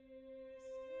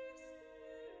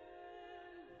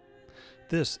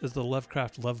This is the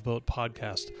Lovecraft Love Boat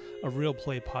podcast, a real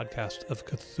play podcast of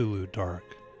Cthulhu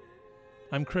Dark.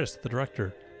 I'm Chris, the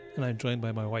director, and I'm joined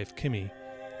by my wife, Kimmy,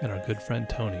 and our good friend,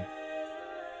 Tony.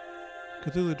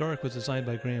 Cthulhu Dark was designed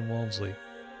by Graham Walmsley.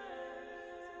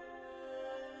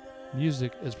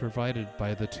 Music is provided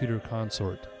by the Tudor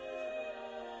Consort.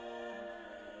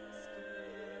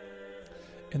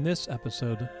 In this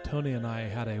episode, Tony and I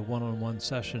had a one-on-one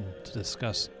session to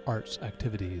discuss arts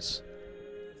activities.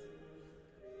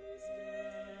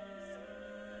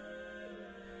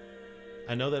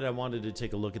 I know that I wanted to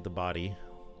take a look at the body.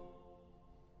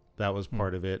 That was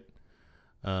part of it.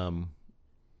 I'm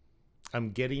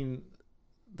getting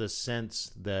the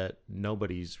sense that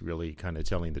nobody's really kind of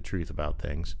telling the truth about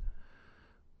things.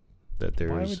 That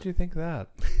there's... Why would you think that?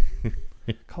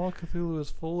 Call of Cthulhu is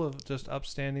full of just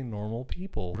upstanding, normal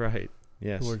people. Right.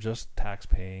 Yes. Who are just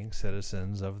tax-paying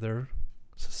citizens of their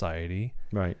society.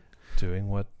 Right. Doing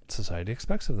what society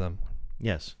expects of them.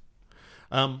 Yes.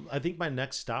 I think my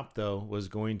next stop, though, was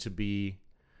going to be...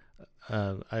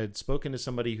 I had spoken to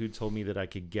somebody who told me that I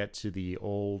could get to the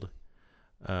old...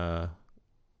 not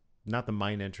the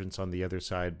mine entrance on the other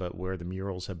side, but where the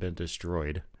murals have been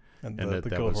destroyed. And that the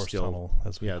that Goat was Horse still, Tunnel,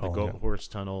 as we call it. the Goat Horse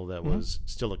Tunnel that was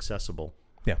still accessible.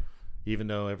 Yeah. Even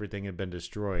though everything had been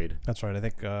destroyed. That's right. I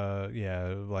think,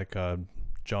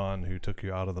 John, who took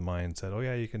you out of the mine, said, oh,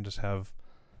 yeah, you can just have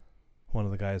one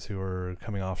of the guys who are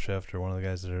coming off shift or one of the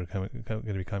guys that are going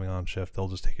to be coming on shift. They'll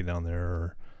just take you down there,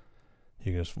 or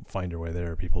you can just find your way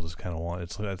there. People just kind of want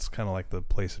it's kind of like the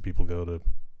place that people go to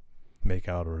make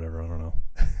out or whatever. I don't know.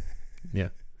 Yeah.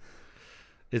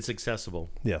 It's accessible.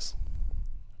 Yes.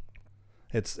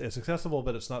 It's accessible,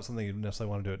 but it's not something you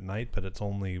necessarily want to do at night. But it's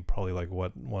only probably like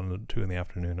 1 or 2 in the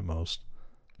afternoon at most.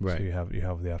 Right. So you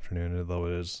have the afternoon, although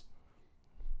it is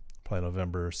probably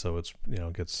November, so it's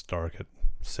it gets dark at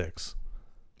 6.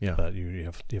 Yeah. But you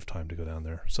have time to go down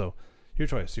there. So your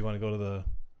choice. Do you want to go to the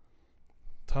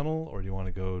tunnel, or do you want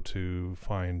to go to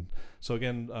find? So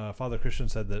again, Father Christian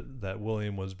said that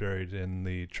William was buried in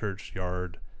the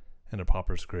churchyard in a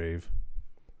pauper's grave.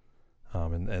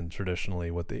 And traditionally,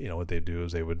 what they do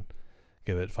is they would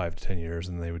give it 5 to 10 years,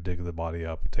 and they would dig the body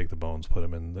up, take the bones, put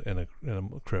them in a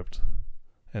crypt,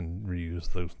 and reuse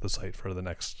the site for the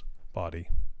next body.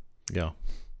 Yeah.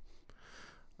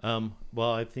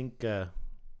 Well, I think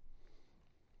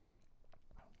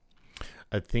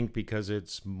because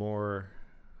it's more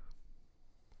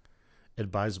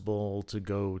advisable to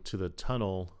go to the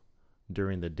tunnel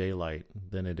during the daylight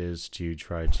than it is to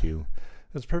try to.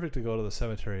 It's perfect to go to the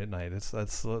cemetery at night. That's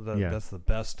the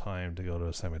best time to go to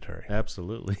a cemetery.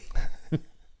 Absolutely.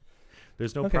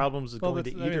 There's no problems with going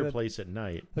to either place at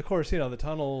night. Of course, the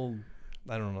tunnel.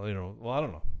 I don't know. Well, I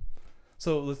don't know.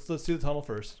 So let's do the tunnel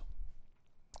first.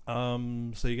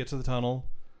 So you get to the tunnel.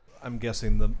 I'm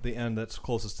guessing the end that's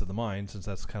closest to the mine, since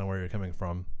that's kind of where you're coming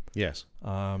from. Yes.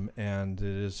 And it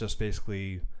is just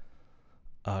basically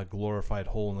a glorified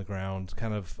hole in the ground,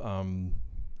 kind of.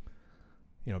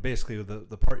 Basically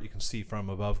the part you can see from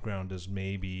above ground is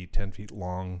maybe 10 feet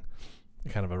long,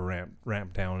 kind of a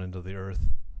ramp down into the earth.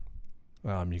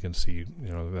 You can see,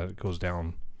 that it goes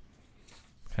down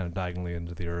kind of diagonally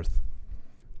into the earth.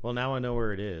 Well, now I know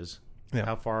where it is. Yeah.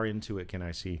 How far into it can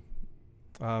I see?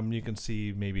 You can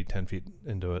see maybe 10 feet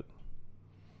into it.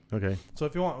 Okay. So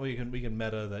if you want, we can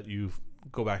meta that you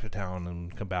go back to town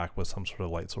and come back with some sort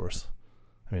of light source.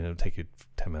 I mean, it'll take you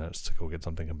 10 minutes to go get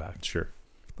something and come back. Sure.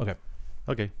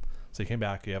 Okay. So you came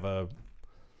back. You have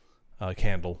a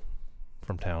candle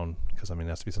from town, because it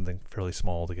has to be something fairly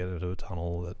small to get into a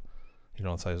tunnel that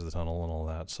the size of the tunnel and all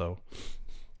that. So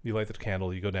you light the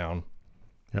candle. You go down.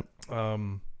 Yep.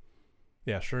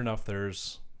 Yeah. Sure enough,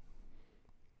 there's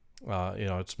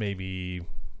it's maybe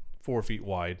 4 feet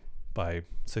wide by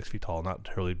 6 feet tall. Not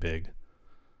terribly big.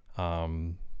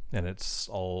 And it's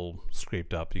all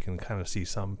scraped up. You can kind of see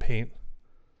some paint,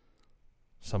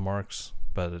 some marks,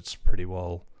 but it's pretty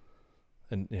well,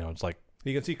 and it's like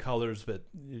you can see colors, but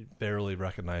barely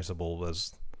recognizable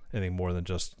as anything more than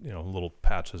just little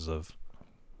patches of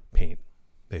paint,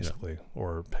 basically,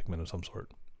 or pigment of some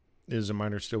sort. Is the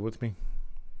miner still with me?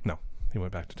 No, he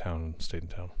went back to town and stayed in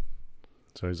town.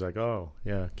 So he's like, "Oh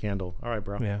yeah, candle. All right,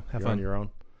 bro. Yeah, have You're fun on your own."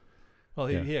 Well,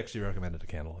 he actually recommended a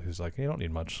candle. He's like, "You don't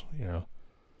need much,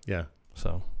 Yeah.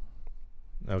 So,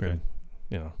 okay.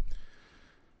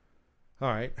 All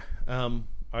right.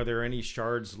 Are there any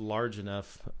shards large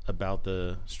enough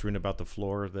strewn about the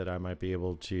floor that I might be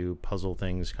able to puzzle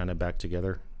things kind of back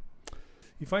together?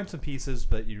 You find some pieces,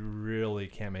 but you really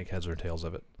can't make heads or tails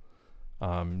of it.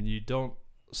 You don't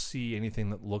see anything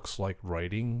that looks like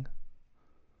writing.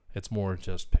 It's more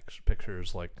just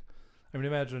pictures. Like I mean,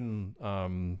 imagine,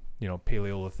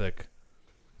 Paleolithic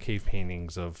cave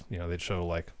paintings of, they'd show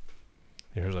like,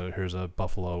 here's a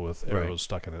buffalo with arrows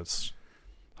stuck in its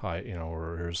hide,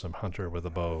 or here's some hunter with a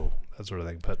bow, that sort of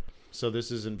thing. But so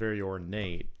this isn't very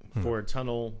ornate for a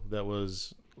tunnel that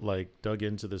was like dug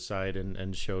into the side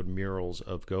and showed murals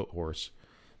of goat horse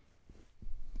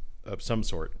of some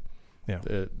sort. Yeah,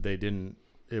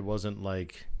 it wasn't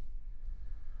like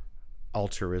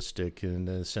altruistic in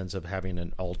the sense of having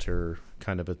an altar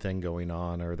kind of a thing going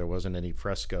on, or there wasn't any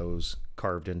frescoes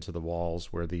carved into the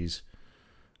walls where these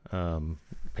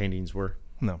paintings were.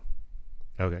 No.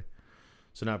 Okay.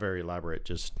 So not very elaborate,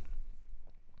 just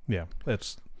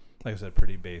it's like I said,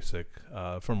 pretty basic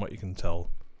from what you can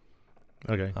tell.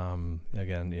 Okay.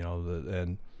 Again,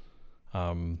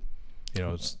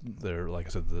 it's there. Like I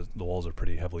said, the walls are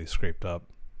pretty heavily scraped up.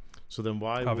 So then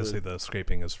why obviously the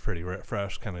scraping is pretty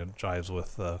fresh, kind of jives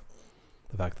with the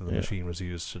fact that the machine was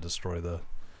used to destroy the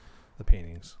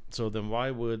paintings. So then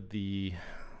why would the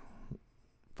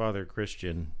Father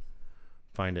Christian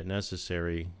find it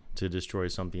necessary to destroy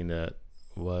something that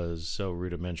was so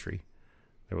rudimentary?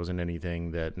 There wasn't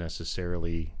anything that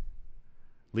necessarily,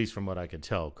 at least from what I could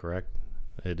tell, correct?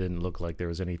 It didn't look like there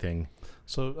was anything.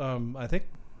 So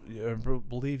I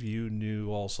believe you knew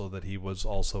also that he was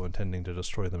also intending to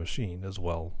destroy the machine as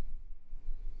well.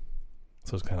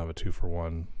 So it's kind of a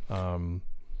 2-for-1.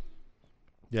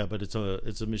 Yeah, but it's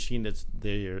a machine that's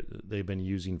they've been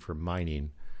using for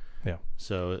mining. Yeah.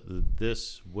 So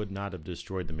this would not have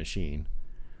destroyed the machine.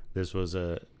 This was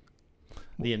the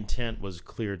intent was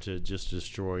clear to just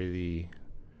destroy the.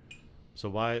 So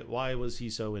why was he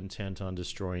so intent on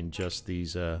destroying just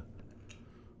these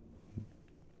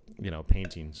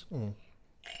paintings?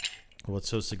 What's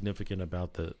so significant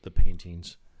about the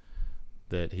paintings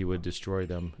that he would destroy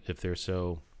them if they're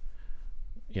so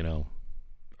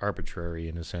arbitrary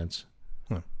in a sense?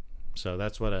 So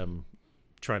that's what I'm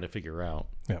trying to figure out.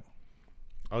 Yeah.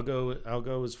 I'll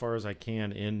go as far as I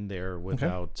can in there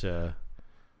without I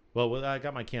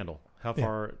got my candle. How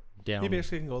far down? You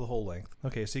basically can go the whole length.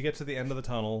 Okay, so you get to the end of the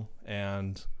tunnel,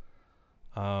 and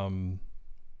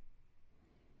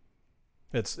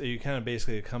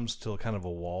it comes to kind of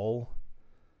a wall,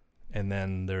 and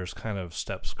then there's kind of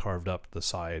steps carved up the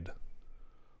side.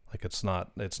 Like it's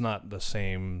not the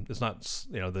same. It's not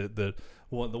the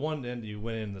one end you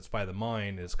went in that's by the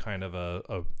mine is kind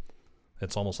of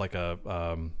it's almost like a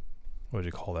what would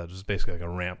you call that? It's basically like a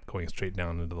ramp going straight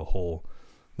down into the hole.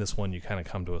 This one you kind of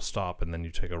come to a stop, and then you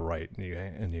take a right,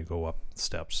 and you go up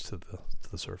steps to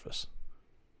the surface.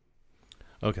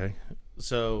 Okay,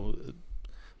 so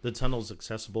the tunnel's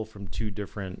accessible from 2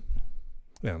 different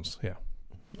ends. Yeah.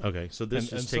 Okay, so this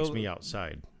takes me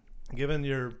outside. Given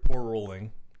your poor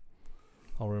rolling,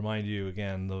 I'll remind you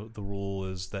again. The rule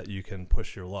is that you can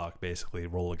push your luck, basically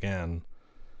roll again.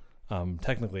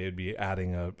 Technically, it'd be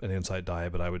adding an insight die,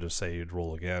 but I would just say you'd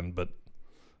roll again. But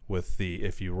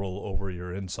if you roll over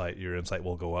your insight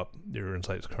will go up. Your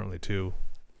insight is currently 2.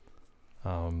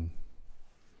 So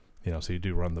you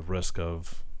do run the risk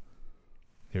of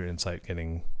your insight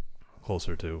getting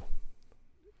closer to,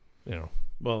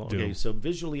 Well, okay, doom. so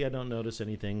visually I don't notice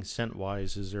anything.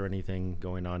 Scent-wise, is there anything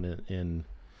going on in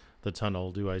the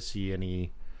tunnel? Do I see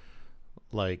anything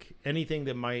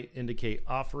that might indicate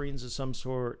offerings of some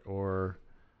sort? Or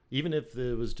even if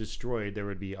it was destroyed, there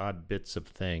would be odd bits of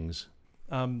things.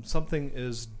 Something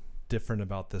is different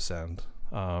about this end.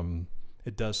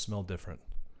 It does smell different.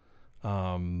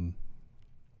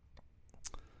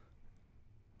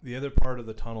 The other part of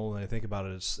the tunnel, when I think about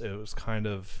it, it was kind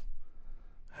of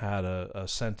had a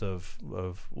scent of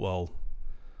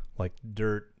like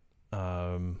dirt,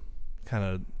 kind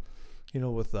of,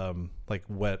 with like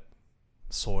wet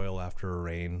soil after a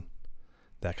rain,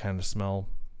 that kind of smell,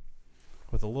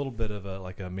 with a little bit of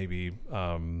a maybe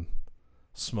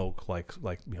smoke, like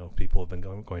people have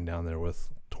been going down there with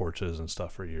torches and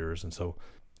stuff for years, and so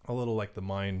a little like the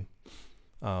mine,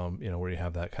 where you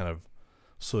have that kind of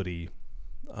sooty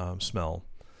smell.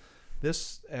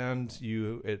 This and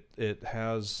it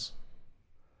has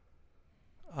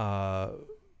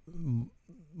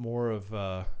more of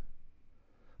a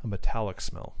metallic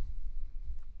smell.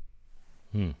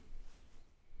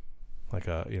 Like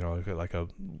a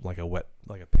wet,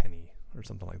 like a penny or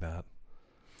something like that,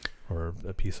 or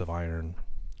a piece of iron,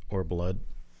 or blood.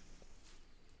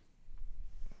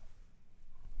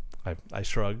 I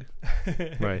shrug.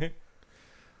 Right.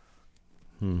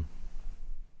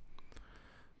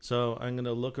 So I'm going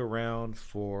to look around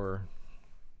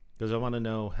because I want to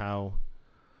know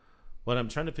what I'm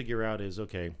trying to figure out is,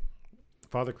 okay,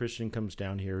 Father Christian comes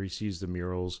down here. He sees the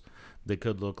murals. They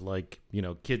could look like,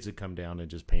 kids that come down and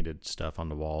just painted stuff on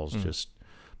the walls just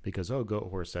because, oh, goat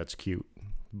horse, that's cute.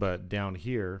 But down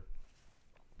here,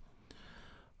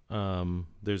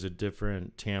 there's a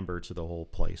different timbre to the whole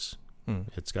place.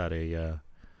 It's got a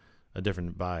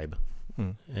different vibe.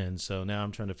 And so now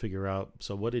I'm trying to figure out,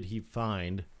 so what did he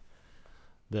find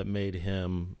that made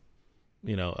him,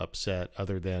 upset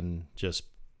other than just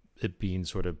it being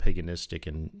sort of paganistic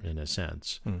in a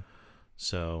sense.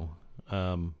 So,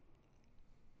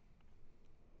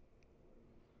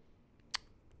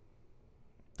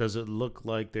 does it look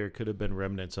like there could have been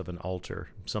remnants of an altar,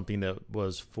 something that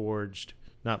was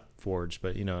not forged,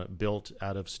 but, built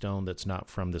out of stone that's not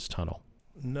from this tunnel?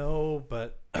 No,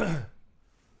 but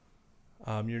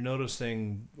you're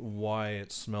noticing why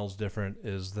it smells different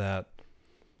is that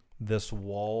this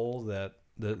wall that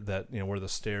where the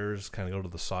stairs kind of go to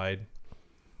the side,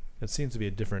 it seems to be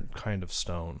a different kind of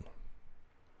stone.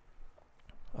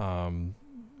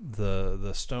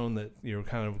 The stone that you're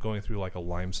kind of going through like a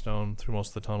limestone through most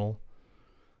of the tunnel,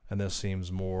 and this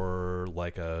seems more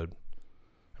like I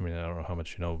don't know how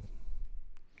much you know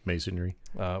masonry.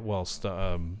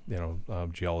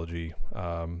 Geology.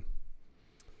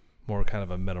 More kind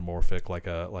of a metamorphic, like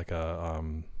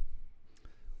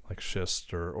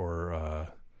schist or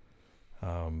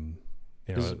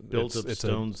Is it built of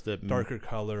stones that darker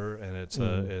color, and it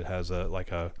has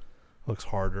looks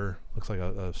harder, looks like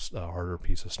a harder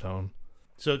piece of stone.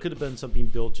 So it could have been something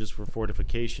built just for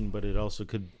fortification, but it also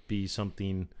could be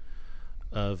something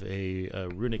of a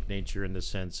runic nature in the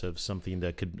sense of something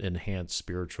that could enhance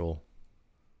spiritual.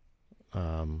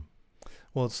 Well,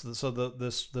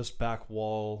 this back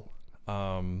wall.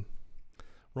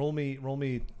 Roll me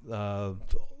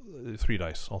 3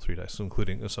 dice, all 3 dice,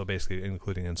 including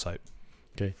insight.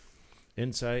 Okay,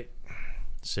 insight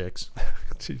 6.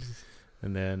 Jesus.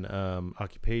 And then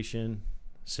occupation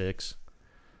 6,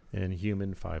 and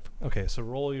human 5. Okay, so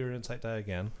roll your insight die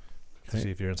again to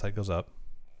see if your insight goes up.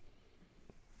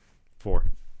 4.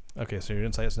 Okay, so your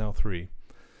insight is now 3.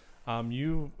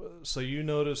 You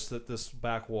notice that this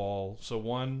back wall. So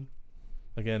one,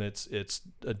 again, it's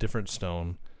a different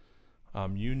stone.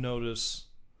 You notice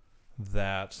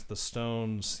that the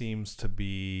stone seems to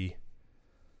be.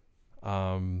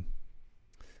 The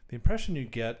impression you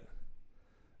get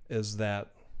is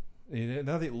that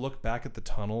now that you look back at the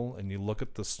tunnel and you look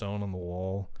at the stone on the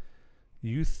wall,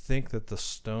 you think that the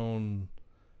stone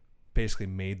basically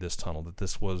made this tunnel. That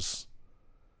this was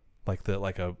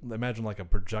imagine like a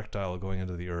projectile going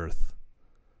into the earth.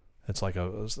 It's like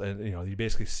you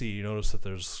basically you notice that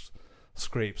there's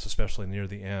scrapes, especially near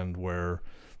the end, where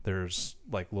there's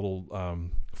like little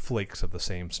flakes of the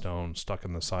same stone stuck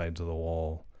in the sides of the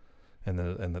wall, and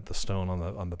that the stone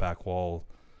on the back wall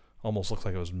almost looks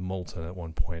like it was molten at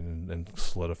one point and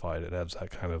solidified. It adds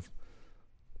that kind of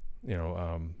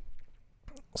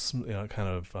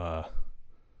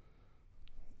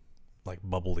like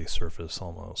bubbly surface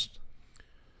almost.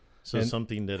 So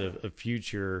something that a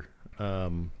future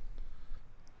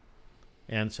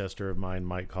ancestor of mine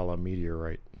might call a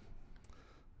meteorite.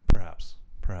 Perhaps.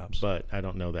 But I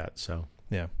don't know that, so.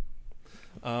 Yeah.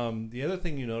 The other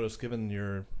thing you notice, given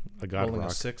you're rolling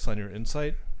rock. a 6 on your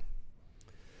insight,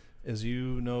 is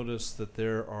you notice that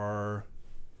there are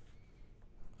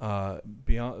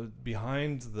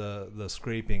behind the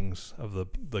scrapings of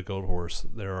the goat horse,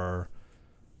 there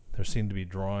seem to be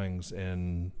drawings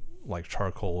in like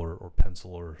charcoal or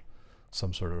pencil or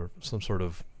some sort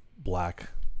of black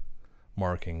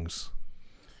markings,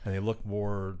 and they look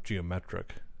more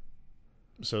geometric.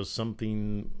 So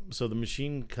the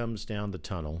machine comes down the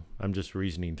tunnel. I'm just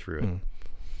reasoning through it.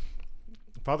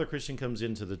 Father Christian comes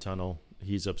into the tunnel.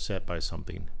 He's upset by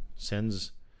something.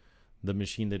 Sends the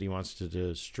machine that he wants to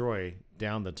destroy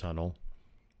down the tunnel,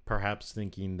 perhaps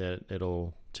thinking that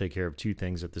it'll take care of 2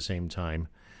 things at the same time.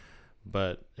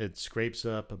 But it scrapes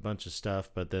up a bunch of stuff,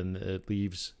 but then it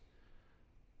leaves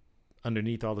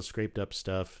underneath all the scraped up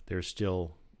stuff, there's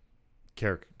still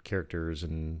characters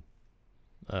and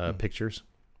pictures.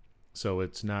 So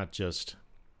it's not just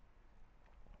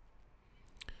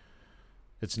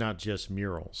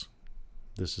murals.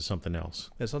 This is something else.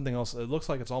 It's something else. It looks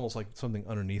like it's almost like something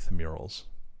underneath the murals.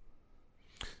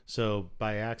 So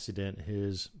by accident,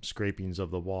 his scrapings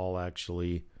of the wall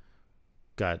actually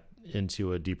got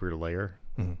into a deeper layer.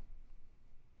 Mm-hmm.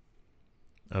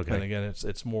 Okay. And again,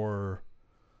 it's more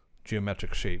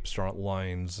geometric shapes,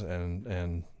 lines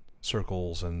and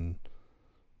circles, and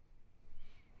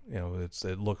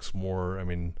it looks more. I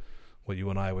mean, what you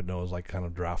and I would know is like kind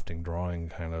of drawing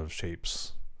kind of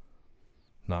shapes,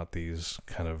 not these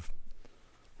kind of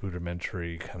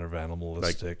rudimentary kind of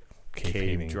animalistic cave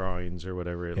painting drawings or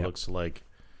whatever it looks like.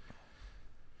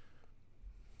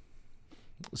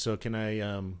 So can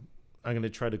I'm going to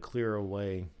try to clear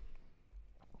away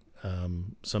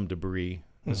some debris,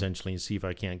 essentially, and see if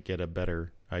I can't get a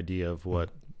better idea of what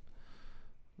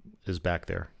is back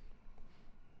there.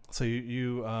 So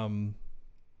you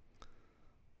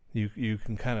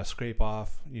can kind of scrape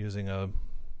off using a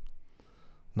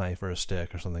knife or a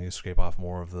stick or something. You scrape off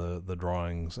more of the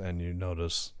drawings, and you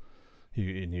notice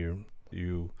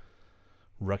you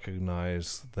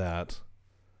recognize that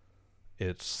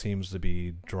it seems to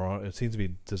be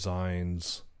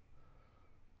designs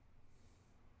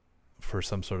for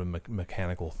some sort of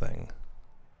mechanical thing.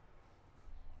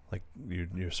 Like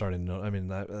you're starting to know. I mean,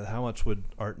 how much would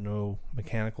Art know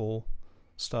mechanical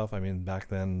stuff? I mean, back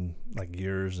then, like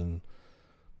gears and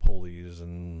pulleys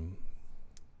and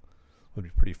would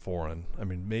be pretty foreign. I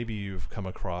mean, maybe you've come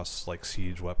across like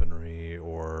siege weaponry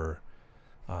or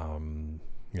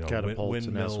catapults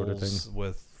and that sort of thing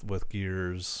with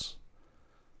gears.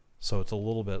 So it's a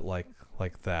little bit like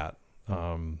that.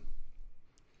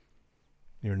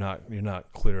 You're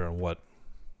not clear on what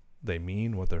they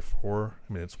mean, what they're for.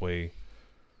 I mean, it's way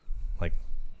like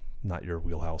not your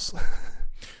wheelhouse.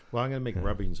 Well, I'm gonna make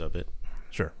rubbings of it.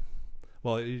 Sure.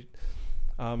 Well,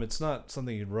 it's not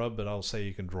something you'd rub, but I'll say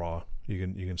you can draw. You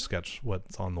can sketch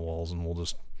what's on the walls, and we'll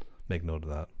just make note of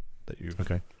that you've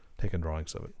taken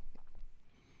drawings of it.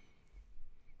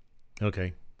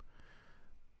 Okay.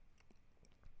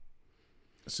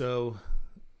 So,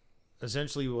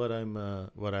 essentially, what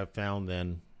I've found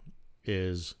then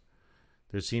is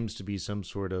there seems to be some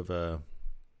sort of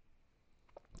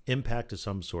impact of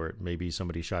some sort. Maybe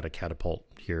somebody shot a catapult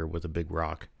here with a big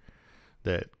rock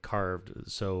that carved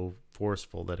so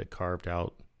forceful that it carved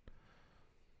out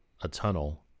a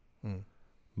tunnel.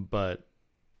 But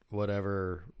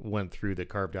whatever went through that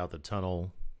carved out the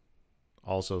tunnel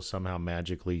also somehow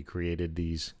magically created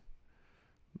these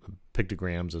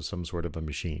pictograms of some sort of a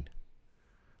machine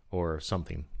or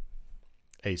something,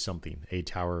 a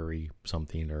towery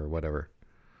something or whatever.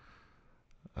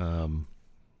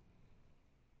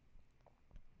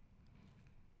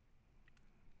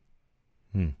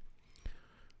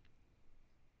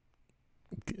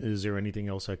 Is there anything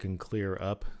else I can clear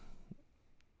up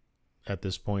at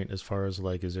this point, as far as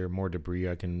like, is there more debris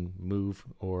I can move?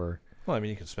 Or, well, I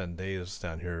mean, you can spend days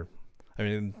down here. I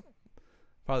mean,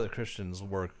 Father Christian's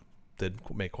work did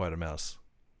make quite a mess.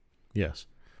 Yes,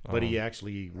 but he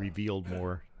actually revealed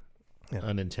more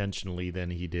unintentionally than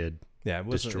he did. Yeah, it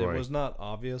was not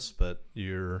obvious, but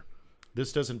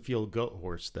This doesn't feel goat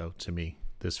horse though to me.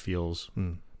 This feels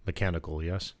mechanical.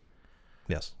 Yes.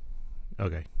 Yes.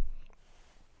 Okay.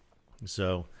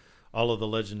 So, all of the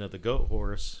legend of the goat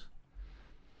horse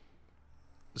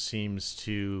seems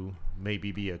to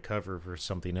maybe be a cover for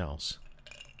something else.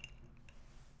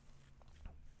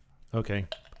 Okay.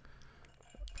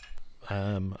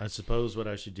 I suppose what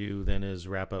I should do then is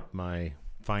wrap up my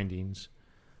findings,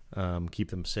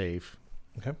 keep them safe.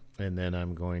 Okay. And then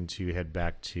I'm going to head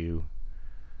back to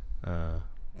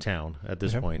town at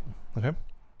this point. Okay.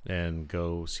 And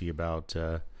go see about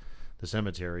the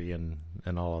cemetery and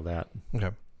all of that.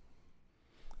 Okay.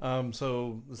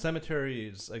 So the cemetery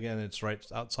is, again, it's right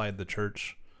outside the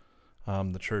church.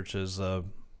 The church is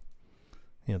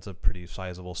it's a pretty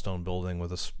sizable stone building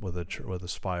with a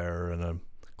spire and a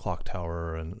clock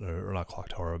tower or not clock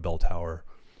tower, a bell tower.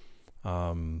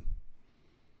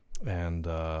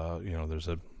 There's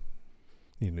a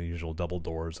usual double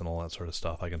doors and all that sort of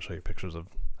stuff. I can show you pictures of.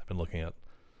 I've been looking at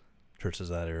churches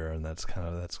that era, and that's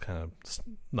kind of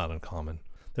not uncommon.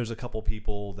 There's a couple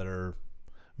people that are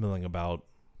milling about.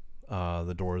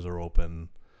 The doors are open.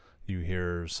 You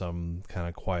hear some kind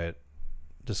of quiet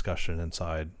discussion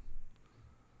inside.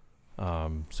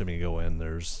 So when you go in,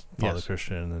 there's Father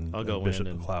Christian and Bishop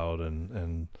McLeod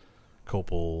and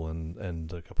Copel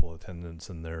and a couple of attendants,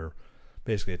 and they're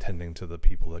basically attending to the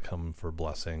people that come for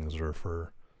blessings or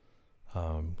for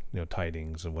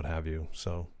tidings and what have you.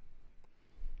 So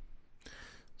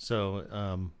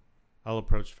I'll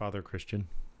approach Father Christian.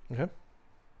 Okay.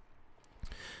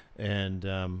 And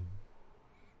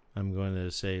I'm going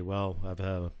to say, well,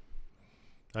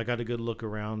 I got a good look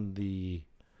around the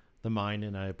mine,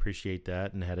 and I appreciate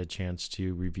that, and had a chance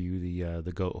to review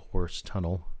the goat horse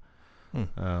tunnel.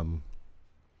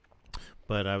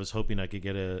 But I was hoping I could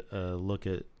get a look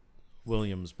at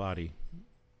William's body.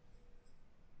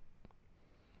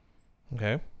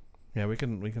 Okay. Yeah, we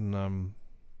can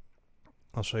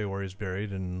I'll show you where he's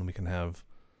buried, and we can have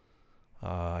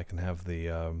I can have the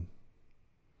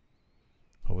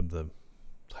what would the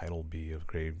title be of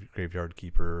graveyard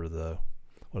keeper,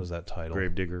 what is that title?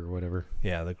 Gravedigger or whatever.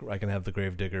 Yeah, I can have the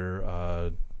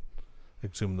gravedigger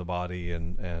exhume the body,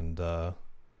 and it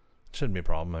shouldn't be a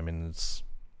problem. I mean,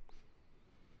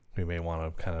 we may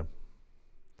want to kind of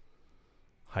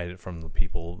hide it from the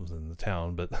people in the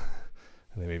town, but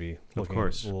they may be looking a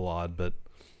little odd, but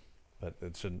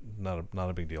it should not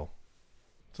a big deal.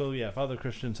 So yeah, Father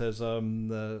Christian says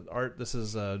the art. This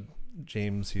is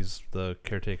James. He's the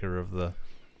caretaker of the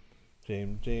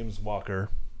James Walker.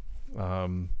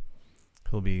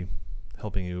 He'll be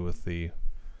helping you with the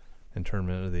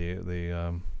internment,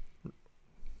 the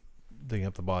digging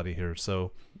up the body here.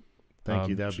 So thank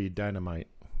you. That'd be dynamite.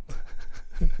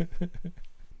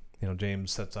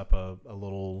 James sets up a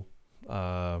little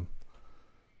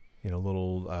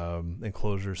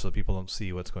enclosure so people don't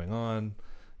see what's going on.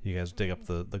 You guys dig up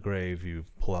the grave. You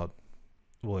pull out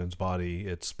William's body.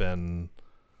 It's been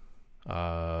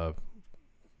a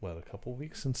couple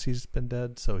weeks since he's been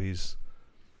dead, so he's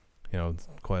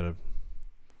quite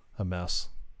a mess.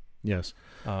 Yes.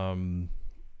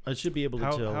 I should be able to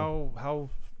tell. How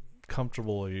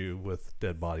comfortable are you with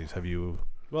dead bodies? Have you?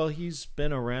 Well, he's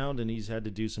been around and he's had to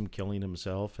do some killing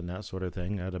himself and that sort of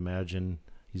thing. I'd imagine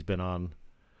he's been on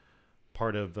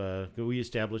part of. We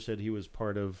established that he was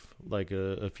part of like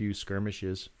a few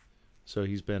skirmishes, so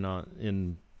he's been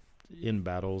in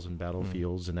battles and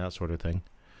battlefields and that sort of thing.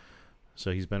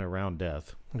 So he's been around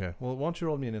death. Okay. Well, why don't you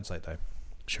roll me an insight die?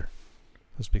 Sure.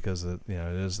 Just because it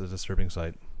is a disturbing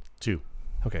sight. 2.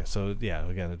 Okay, so yeah,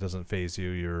 again, it doesn't faze you.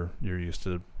 You're used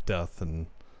to death and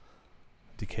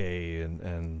decay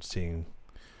and seeing,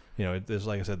 there's,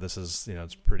 like I said, this is,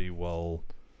 it's pretty well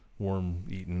worm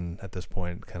eaten at this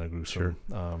point, kind of gruesome.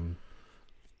 Sure.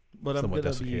 But somewhat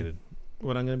desiccated.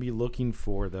 What I'm going to be looking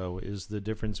for though is the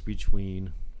difference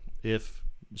between it's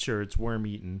worm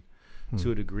eaten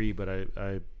to a degree, but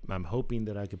I'm hoping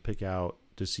that I could pick out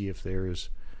to see if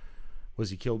was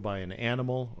he killed by an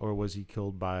animal or was he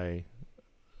killed by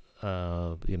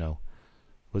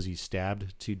was he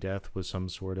stabbed to death with some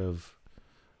sort of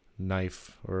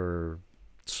knife or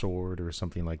sword or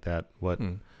something like that?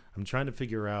 I'm trying to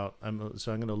figure out. I'm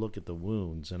going to look at the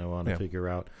wounds and I want to figure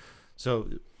out. So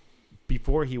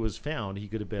before he was found, he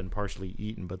could have been partially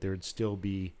eaten, but there'd still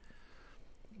be,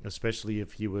 especially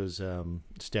if he was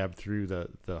stabbed through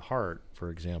the heart, for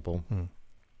example,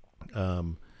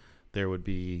 there would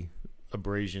be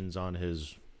abrasions on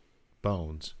his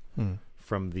bones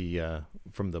from the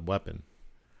weapon.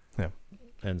 Yeah.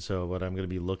 And so what I'm going to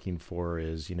be looking for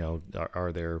is,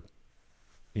 are there,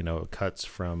 cuts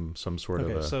from some sort of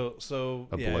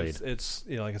a blade? It's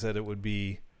like I said, it would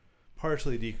be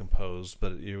partially decomposed,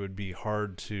 but it would be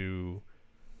hard to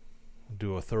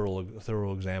do a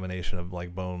thorough examination of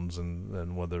like bones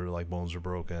and whether like bones are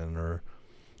broken or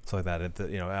stuff like that.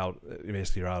 You're out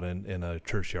in a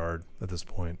churchyard at this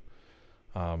point.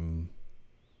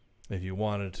 If you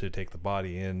wanted to take the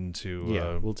body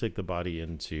into we'll take the body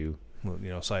into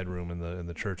side room in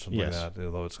the church, something like that,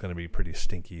 although it's going to be pretty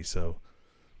stinky, so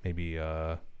maybe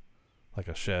like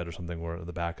a shed or something where at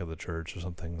the back of the church or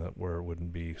something where it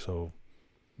wouldn't be so.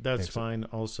 That's fine.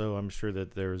 Also, I'm sure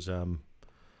that there's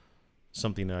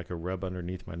something that I could rub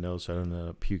underneath my nose so I don't end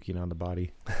up puking on the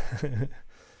body.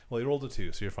 Well, you rolled a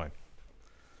 2, so you're fine.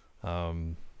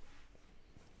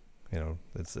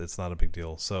 It's not a big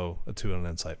deal. So a 2 on an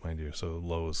insight, mind you. So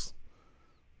low is,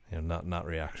 not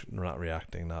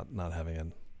reacting, not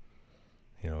having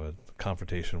a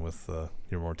confrontation with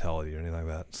your mortality or anything like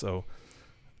that. So,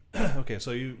 okay,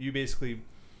 so you basically,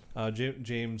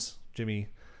 Jimmy,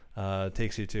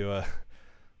 takes you to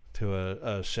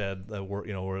a shed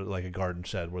where like a garden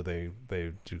shed where they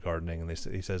do gardening, and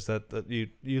he says that you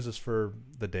use this for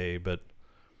the day, but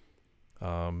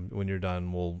when you're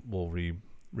done, we'll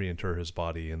reinter his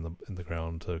body in the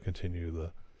ground to continue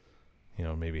the,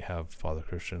 maybe have Father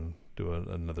Christian do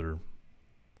another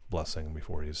blessing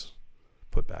before he's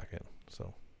put back in.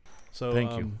 So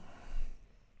thank you.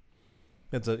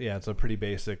 It's a pretty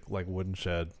basic like wooden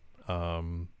shed.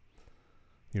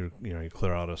 You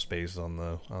clear out a space on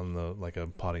the like a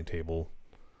potting table.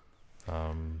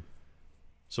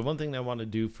 So one thing that I want to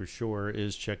do for sure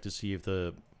is check to see if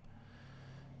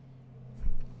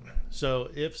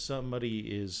somebody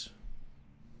is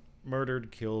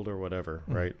murdered, killed, or whatever,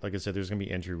 right? Like I said, there's going to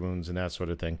be entry wounds and that sort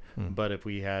of thing. But if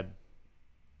we had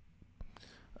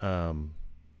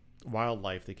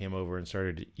wildlife that came over and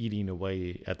started eating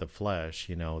away at the flesh,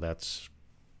 you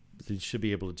should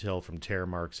be able to tell from tear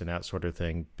marks and that sort of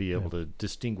thing, be able to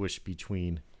distinguish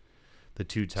between the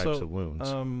two types of wounds.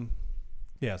 So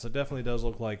it definitely does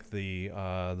look like the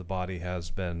body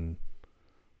has been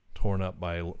torn up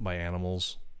by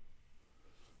animals.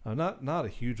 Not a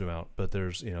huge amount, but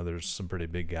there's some pretty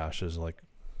big gashes like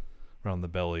around the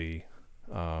belly.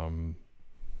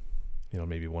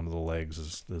 Maybe one of the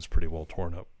legs is pretty well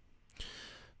torn up.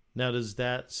 Now, does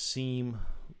that seem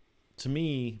to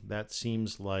me? That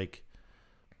seems like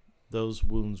those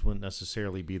wounds wouldn't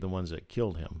necessarily be the ones that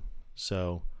killed him.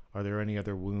 So, are there any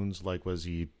other wounds? Like, was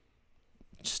he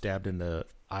stabbed in the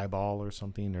eyeball or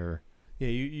something? Or yeah,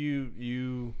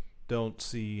 you don't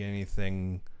see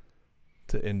anything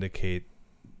to indicate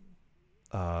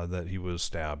that he was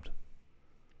stabbed.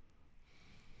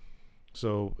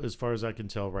 So, as far as I can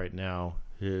tell right now,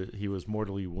 he was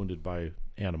mortally wounded by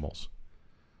animals.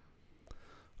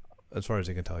 As far as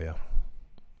you can tell, yeah.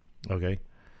 Okay.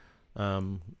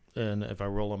 And if I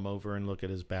roll him over and look at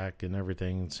his back and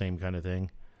everything, same kind of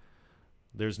thing.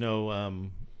 There's no,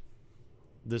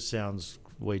 this sounds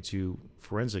way too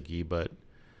forensic-y, but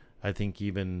I think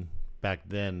even back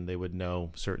then they would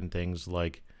know certain things,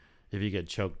 like if you get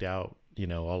choked out,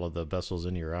 all of the vessels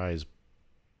in your eyes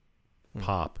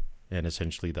pop, and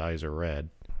essentially the eyes are red.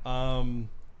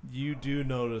 You do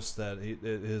notice that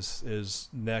his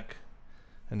neck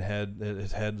and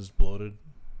his head is bloated,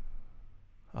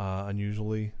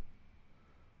 unusually.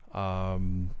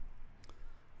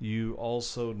 You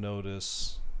also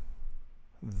notice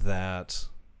that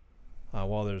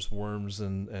while there's worms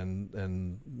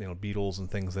and beetles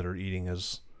and things that are eating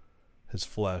his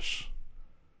flesh,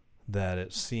 that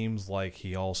it seems like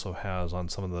he also has, on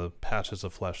some of the patches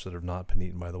of flesh that have not been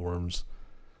eaten by the worms,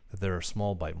 that there are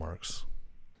small bite marks.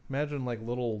 Imagine like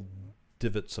little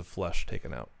divots of flesh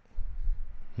taken out.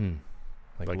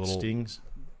 Like little stings?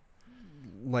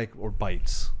 Or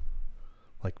bites.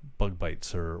 Like bug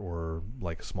bites or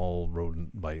like small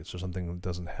rodent bites or something that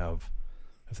doesn't have,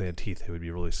 if they had teeth, they would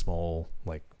be really small.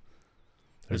 Like,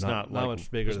 it's not much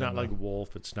bigger. It's not like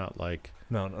wolf. It's not like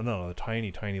no. The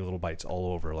tiny little bites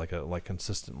all over, like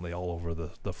consistently all over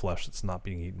the flesh that's not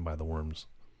being eaten by the worms.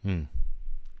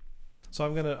 So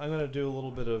I'm gonna do a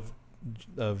little bit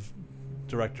of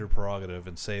director prerogative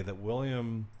and say that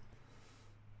William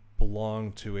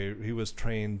belonged to he was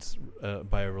trained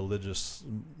by a religious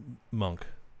monk,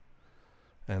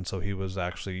 and so he was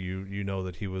actually you know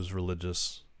that he was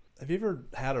religious. Have you ever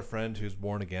had a friend who's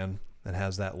born again and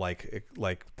has that like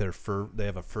they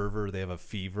have a fervor, they have a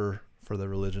fever for their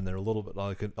religion? They're a little bit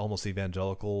like almost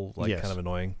evangelical, like yes. Kind of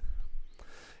annoying.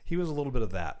 He was a little bit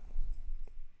of that.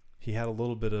 He had a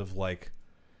little bit of like,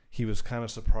 he was kind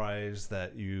of surprised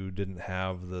that you didn't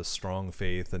have the strong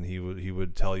faith, and he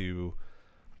would tell you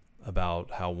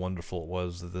about how wonderful it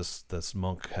was that this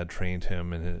monk had trained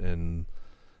him and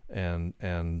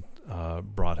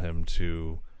brought him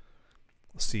to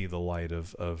see the light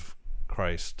of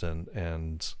Christ,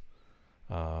 and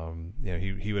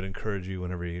he would encourage you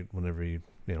whenever he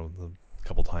the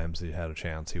couple times he had a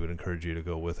chance, he would encourage you to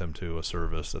go with him to a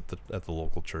service at the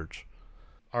local church.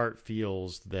 Art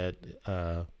feels that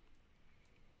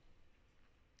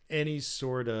any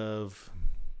sort of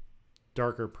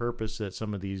darker purpose that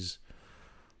some of these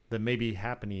that may be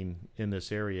happening in this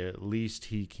area, at least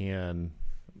he can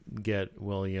get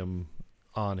William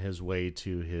on his way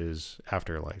to his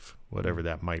afterlife, whatever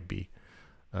that might be,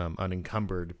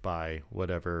 unencumbered by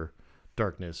whatever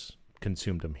darkness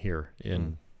consumed him here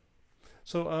in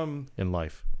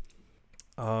life.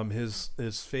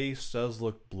 His face does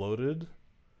look bloated,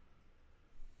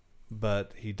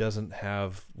 but he doesn't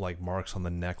have like marks on the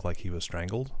neck like he was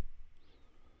strangled.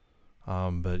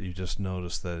 But you just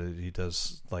notice that he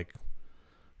does, like,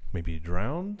 maybe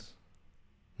drowned.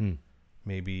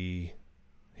 Maybe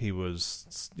he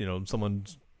was, someone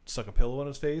stuck a pillow on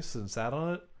his face and sat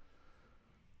on it.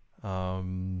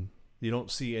 You don't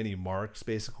see any marks,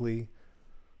 basically,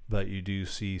 but you do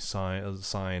see a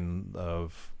sign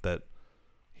of that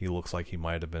he looks like he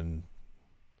might have been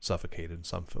suffocated in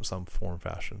some form,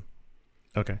 fashion.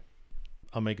 Okay.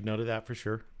 I'll make a note of that for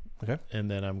sure. Okay. And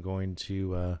then I'm going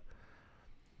to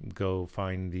go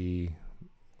find the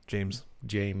James,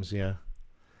 yeah.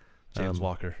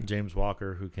 Walker. James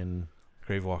Walker, who can...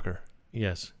 Grave Walker.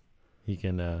 Yes. He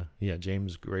can,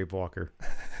 James Grave Walker.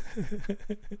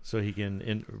 So he can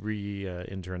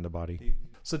intern the body.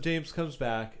 So James comes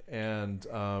back, and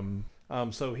so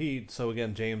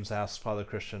again, James asks Father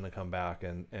Christian to come back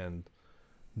and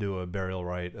do a burial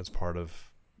rite as part of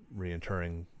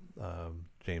reinterring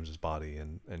James's body,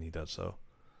 and he does so.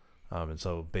 And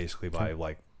so basically by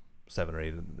like 7 or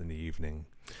 8 in the evening,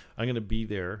 I'm going to be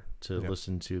there to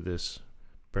listen to this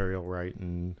burial rite,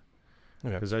 and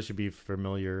because I should be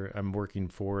familiar. I'm working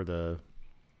for them.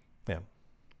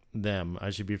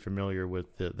 I should be familiar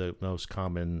with the most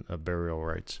common burial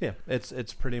rites. Yeah,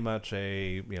 it's pretty much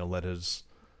a let his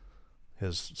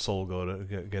his soul go to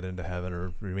get into heaven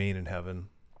or remain in heaven.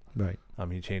 Right.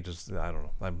 He changes. I don't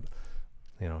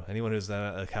know. Anyone who's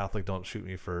a Catholic, don't shoot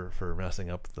me for messing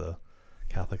up the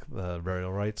Catholic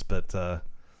burial rites, but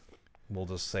we'll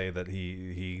just say that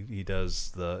he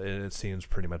does it seems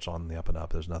pretty much on the up and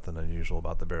up. There's nothing unusual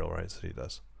about the burial rites that he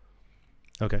does.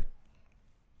 Okay.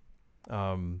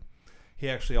 He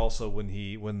actually also,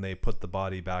 when they put the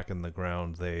body back in the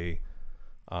ground, they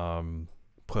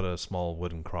put a small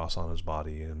wooden cross on his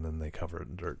body, and then they cover it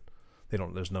in dirt.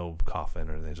 There's no coffin,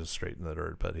 or they just straighten the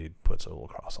dirt, but he puts a little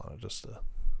cross on it just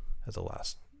as a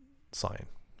last sign.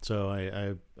 So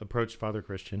I approached Father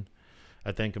Christian.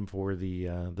 I thank him for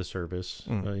the service,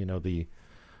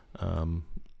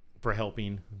 for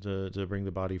helping to bring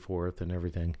the body forth and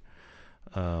everything.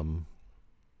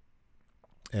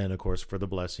 And of course for the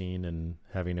blessing and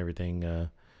having everything,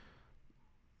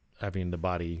 having the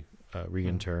body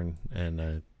reinterred,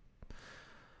 and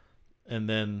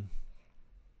then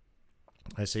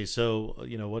I say, so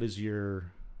what is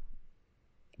your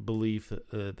belief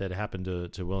that happened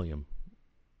to William?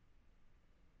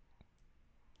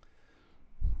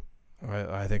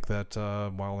 I think that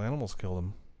wild animals killed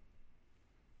him.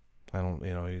 I don't,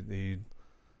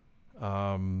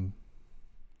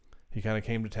 he kind of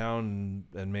came to town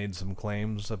and made some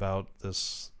claims about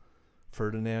this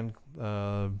Ferdinand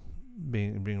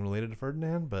being related to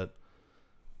Ferdinand, but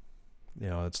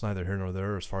it's neither here nor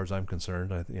there as far as I'm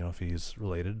concerned. If he's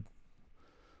related,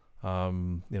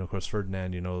 of course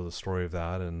Ferdinand, the story of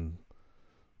that, and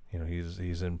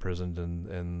he's imprisoned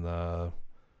in the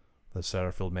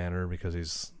Saterfieldville Manor because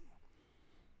he's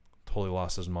totally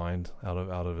lost his mind, out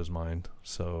of his mind.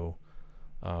 So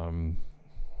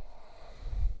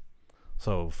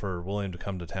for William to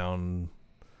come to town,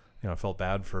 I felt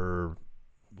bad for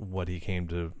what he came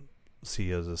to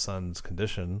see as his son's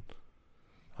condition.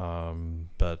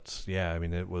 But yeah,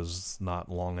 it was not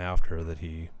long after that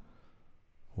he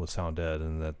was found dead,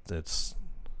 and that it's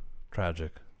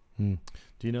tragic. Do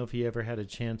you know if he ever had a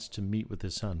chance to meet with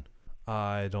his son?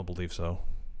 I don't believe so.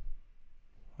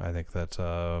 I think that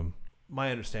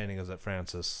my understanding is that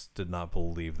Francis did not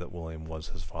believe that William was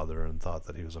his father and thought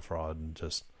that he was a fraud and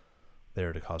just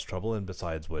there to cause trouble. And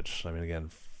besides which, again,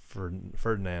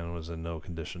 Ferdinand was in no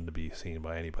condition to be seen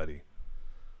by anybody.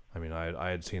 I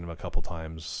had seen him a couple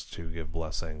times to give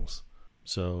blessings.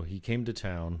 So he came to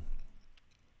town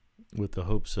with the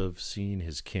hopes of seeing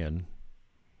his kin,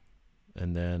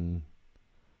 and then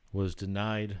was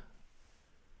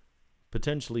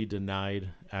potentially denied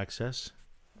access,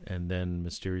 and then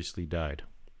mysteriously died.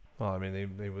 Well,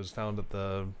 he was found at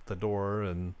the door,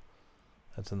 and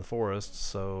that's in the forest,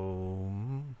 so,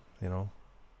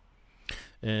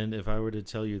 And if I were to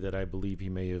tell you that I believe he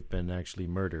may have been actually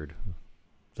murdered.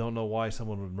 Don't know why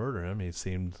someone would murder him. He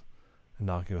seemed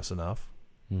innocuous enough.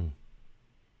 And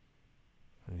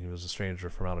he was a stranger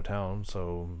from out of town,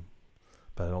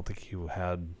 but I don't think he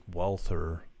had wealth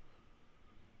or,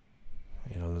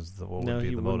 what would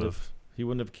be the motive? He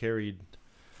wouldn't have carried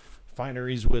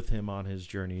fineries with him on his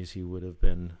journeys. He would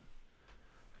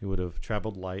have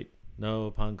traveled light. No,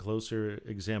 upon closer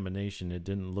examination, it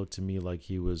didn't look to me like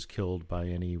he was killed by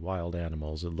any wild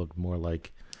animals. It looked more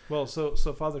like... Well, so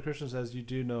Father Christian says you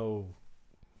do know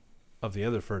of the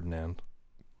other Ferdinand.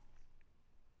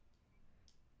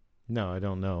 No, I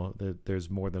don't know. There's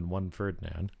more than one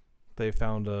Ferdinand. They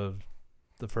found the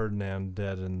Ferdinand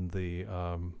dead in the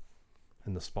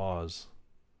spas,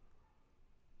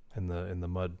 in the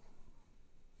mud.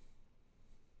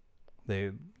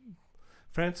 Lady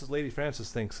Francis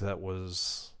thinks that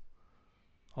was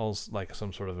all like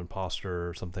some sort of imposter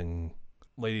or something.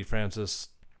 Lady Francis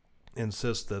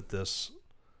insists that this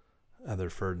other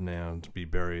Ferdinand be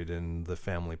buried in the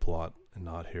family plot and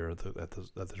not here at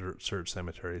the church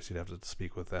cemetery. So you'd have to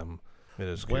speak with them. It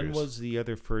is curious. When was the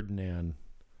other Ferdinand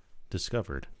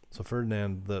discovered? So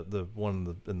Ferdinand, the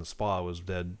one in the spa, was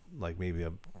dead like maybe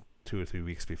 2 or 3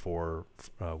 weeks before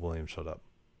William showed up.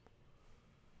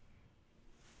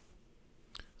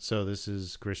 So this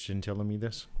is Christian telling me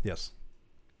this? Yes.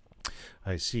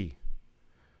 I see.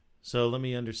 So let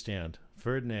me understand.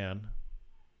 Ferdinand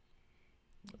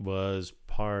was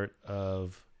part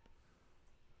of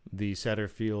the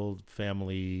Saterfield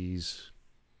family's,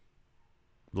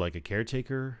 like a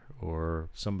caretaker or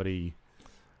somebody?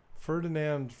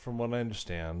 Ferdinand, from what I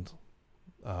understand,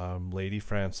 Lady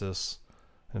Francis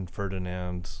and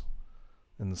Ferdinand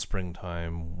in the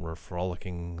springtime were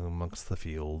frolicking amongst the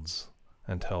fields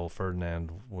until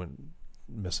Ferdinand went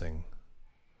missing.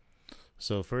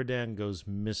 So Ferdinand goes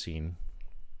missing,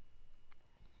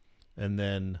 and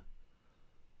then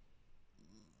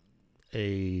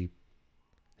his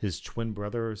his twin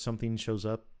brother or something shows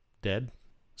up dead.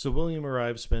 So William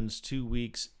arrives, spends 2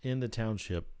 weeks in the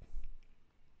township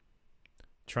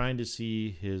trying to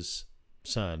see his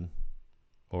son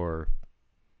or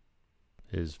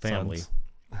his family.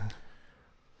 Sons.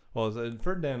 Well,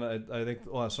 Ferdinand, I think.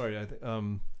 Well, sorry, I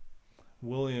think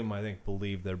William, I think,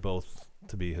 believed they're both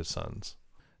to be his sons.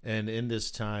 And in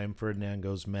this time, Ferdinand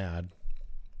goes mad,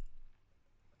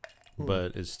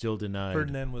 but is still denied.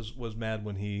 Ferdinand was mad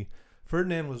when he.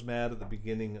 Ferdinand was mad at the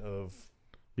beginning of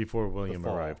before William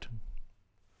arrived.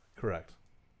 Correct.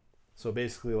 So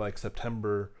basically, like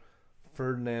September,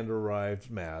 Ferdinand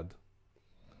arrived mad.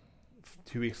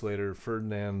 2 weeks later,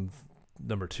 Ferdinand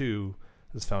number 2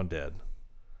 is found dead.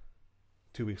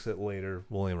 2 weeks later,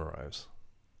 William arrives.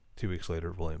 2 weeks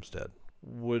later, William's dead.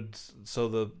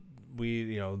 The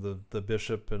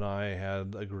bishop and I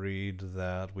had agreed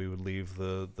that we would leave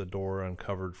the door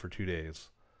uncovered for 2 days.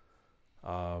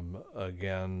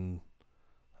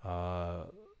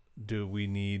 Do we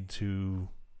need to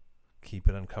keep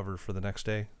it uncovered for the next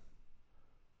day?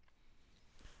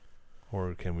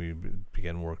 Or can we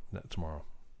begin work tomorrow?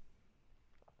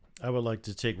 I would like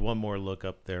to take one more look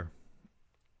up there,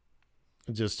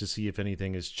 just to see if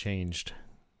anything has changed.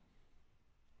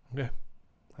 Okay.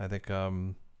 I think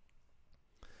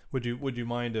would you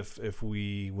mind if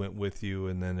we went with you,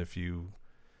 and then if you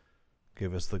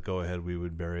give us the go ahead, we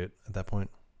would bury it at that point?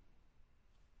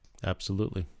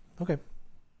 Absolutely. Okay.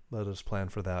 Let us plan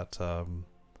for that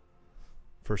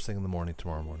first thing in the morning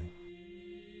tomorrow morning.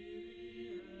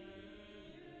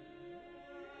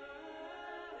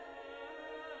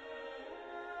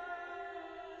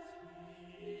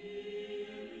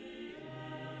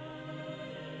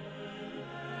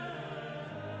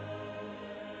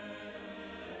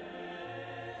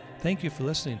 Thank you for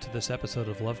listening to this episode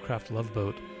of Lovecraft Love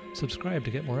Boat. Subscribe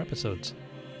to get more episodes.